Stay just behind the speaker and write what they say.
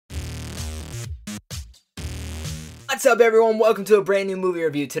What's up everyone, welcome to a brand new movie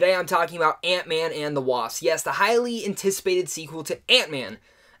review. Today I'm talking about Ant-Man and the Wasp. Yes, the highly anticipated sequel to Ant-Man.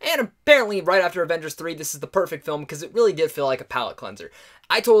 And apparently right after Avengers 3, this is the perfect film because it really did feel like a palate cleanser.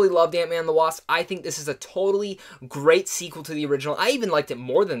 I totally loved Ant-Man and the Wasp. I think this is a totally great sequel to the original. I even liked it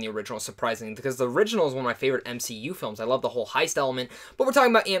more than the original, surprisingly, because the original is one of my favorite MCU films. I love the whole heist element, but we're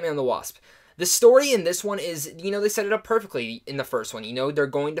talking about Ant-Man and the Wasp. The story in this one is, they set it up perfectly in the first one. They're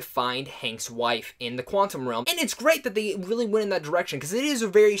going to find Hank's wife in the quantum realm. And it's great that they really went in that direction because it is a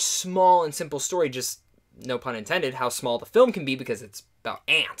very small and simple story. Just, no pun intended, how small the film can be because it's about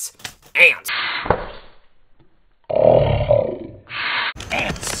ants. Ants.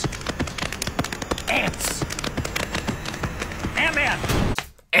 Ants. Ants. Ant-Man.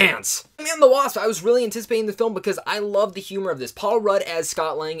 Ants. Ant-Man and the Wasp, I was really anticipating the film because I love the humor of this. Paul Rudd as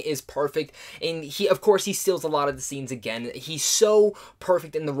Scott Lang is perfect, and of course, he steals a lot of the scenes again. He's so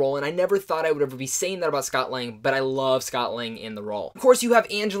perfect in the role, and I never thought I would ever be saying that about Scott Lang, but I love Scott Lang in the role. Of course, you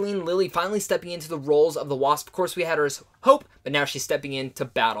have Evangeline Lilly finally stepping into the roles of the Wasp. Of course, we had her as Hope, but now she's stepping into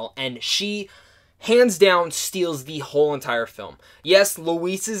battle, and she hands down steals the whole entire film. Yes,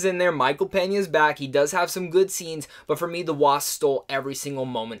 Luis is in there, Michael Peña's back, he does have some good scenes, but for me, the Wasp stole every single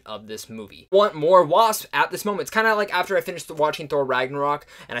moment of this movie. Want more Wasp at this moment? It's kind of like after I finished watching Thor Ragnarok,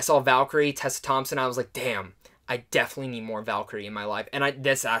 and I saw Valkyrie, Tessa Thompson, I was like, damn, I definitely need more Valkyrie in my life. And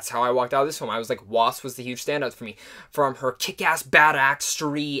that's how I walked out of this film. I was like, Wasp was the huge standout for me. From her kick-ass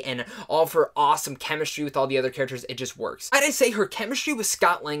badassery and all of her awesome chemistry with all the other characters, it just works. I'd say her chemistry with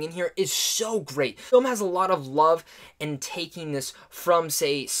Scott Lang in here is so great. The film has a lot of love in taking this from,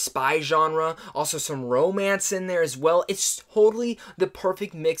 say, spy genre. Also some romance in there as well. It's totally the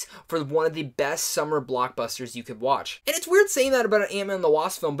perfect mix for one of the best summer blockbusters you could watch. And it's weird saying that about an Ant-Man and the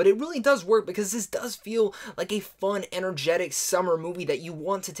Wasp film, but it really does work because this does feel like a fun, energetic summer movie that you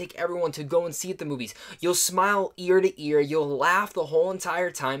want to take everyone to go and see at the movies. You'll smile ear to ear, you'll laugh the whole entire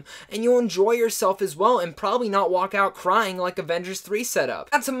time, and you'll enjoy yourself as well and probably not walk out crying like Avengers 3 set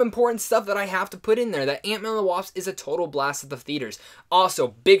up. That's some important stuff that I have to put in there, that Ant-Man and the Wasp is a total blast at the theaters. Also,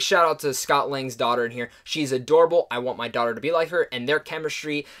 big shout out to Scott Lang's daughter in here. She's adorable. I want my daughter to be like her, and their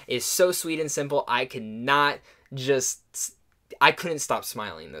chemistry is so sweet and simple. I couldn't stop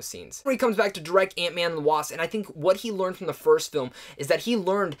smiling in those scenes. When he comes back to direct Ant-Man and the Wasp, and I think what he learned from the first film is that he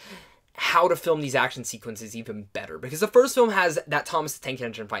learned how to film these action sequences even better. Because the first film has that Thomas the Tank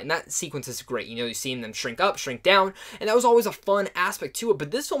Engine fight, and that sequence is great. You see them shrink up, shrink down, and that was always a fun aspect to it.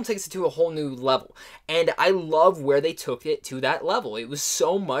 But this film takes it to a whole new level, and I love where they took it to that level. It was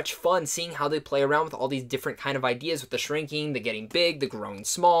so much fun seeing how they play around with all these different kind of ideas with the shrinking, the getting big, the growing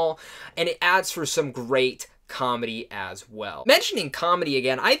small, and it adds for some great comedy as well. Mentioning comedy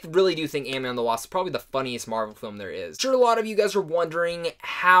again, I really do think Ant-Man and the Wasp is probably the funniest Marvel film there is. Sure, a lot of you guys are wondering,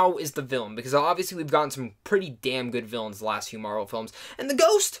 how is the villain? Because obviously we've gotten some pretty damn good villains the last few Marvel films, and the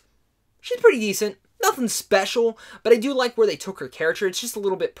Ghost, she's pretty decent. Nothing special, but I do like where they took her character. It's just a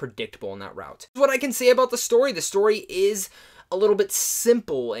little bit predictable in that route. What I can say about the story is a little bit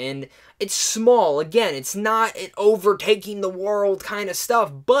simple and it's small. Again, it's not an overtaking the world kind of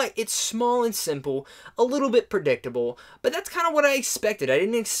stuff, but it's small and simple, a little bit predictable, but that's kind of what I expected. I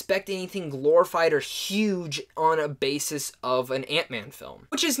didn't expect anything glorified or huge on a basis of an Ant-Man film,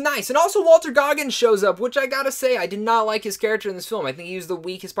 which is nice. And also Walton Goggins shows up, which I gotta say, I did not like his character in this film. I think he was the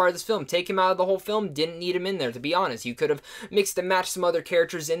weakest part of this film. Take him out of the whole film, didn't need him in there, to be honest. You could have mixed and matched some other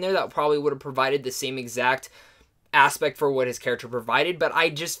characters in there that probably would have provided the same exact aspect for what his character provided, but I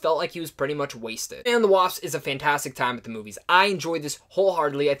just felt like he was pretty much wasted. And the Wasp is a fantastic time at the movies. I enjoyed this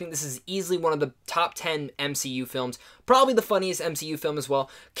wholeheartedly. I think this is easily one of the top 10 MCU films, probably the funniest MCU film as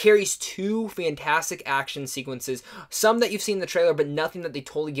well. Carries two fantastic action sequences, some that you've seen in the trailer, but nothing that they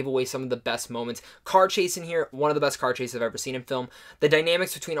totally give away some of the best moments. Car chase in here, one of the best car chases I've ever seen in film. The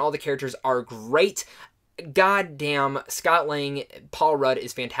dynamics between all the characters are great. Goddamn, Scott Lang, Paul Rudd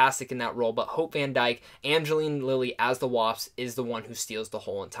is fantastic in that role, but Hope Van Dyke, Evangeline Lilly as the Wasp is the one who steals the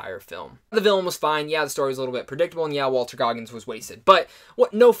whole entire film. The villain was fine, yeah, the story was a little bit predictable, and yeah, Walton Goggins was wasted, but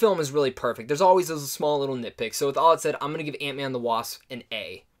no film is really perfect. There's always those small little nitpicks, so with all that said, I'm going to give Ant-Man and the Wasp an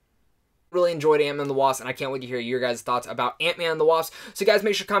A. Really enjoyed Ant-Man and the Wasp, and I can't wait to hear your guys' thoughts about Ant-Man and the Wasp, so guys,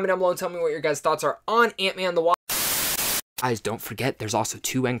 make sure to comment down below and tell me what your guys' thoughts are on Ant-Man and the Wasp. Guys, don't forget, there's also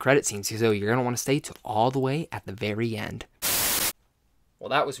 2 end credit scenes, so you're going to want to stay till all the way at the very end. Well,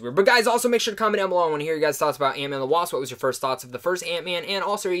 that was weird. But guys, also make sure to comment down below. I want to hear your guys' thoughts about Ant-Man and the Wasp. What was your first thoughts of the first Ant-Man? And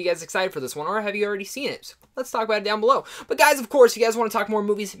also, are you guys excited for this one, or have you already seen it? So let's talk about it down below. But guys, of course, if you guys want to talk more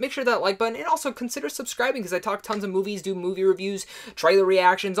movies, make sure that like button, and also consider subscribing, because I talk tons of movies, do movie reviews, trailer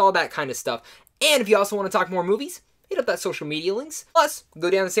reactions, all that kind of stuff. And if you also want to talk more movies, hit up that social media links. Plus, go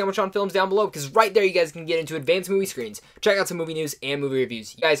down to Sandwich on Films down below, because right there you guys can get into advanced movie screens, check out some movie news and movie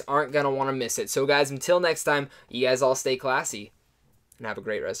reviews. You guys aren't going to want to miss it. So guys, until next time, you guys all stay classy and have a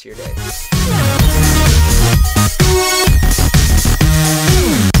great rest of your day.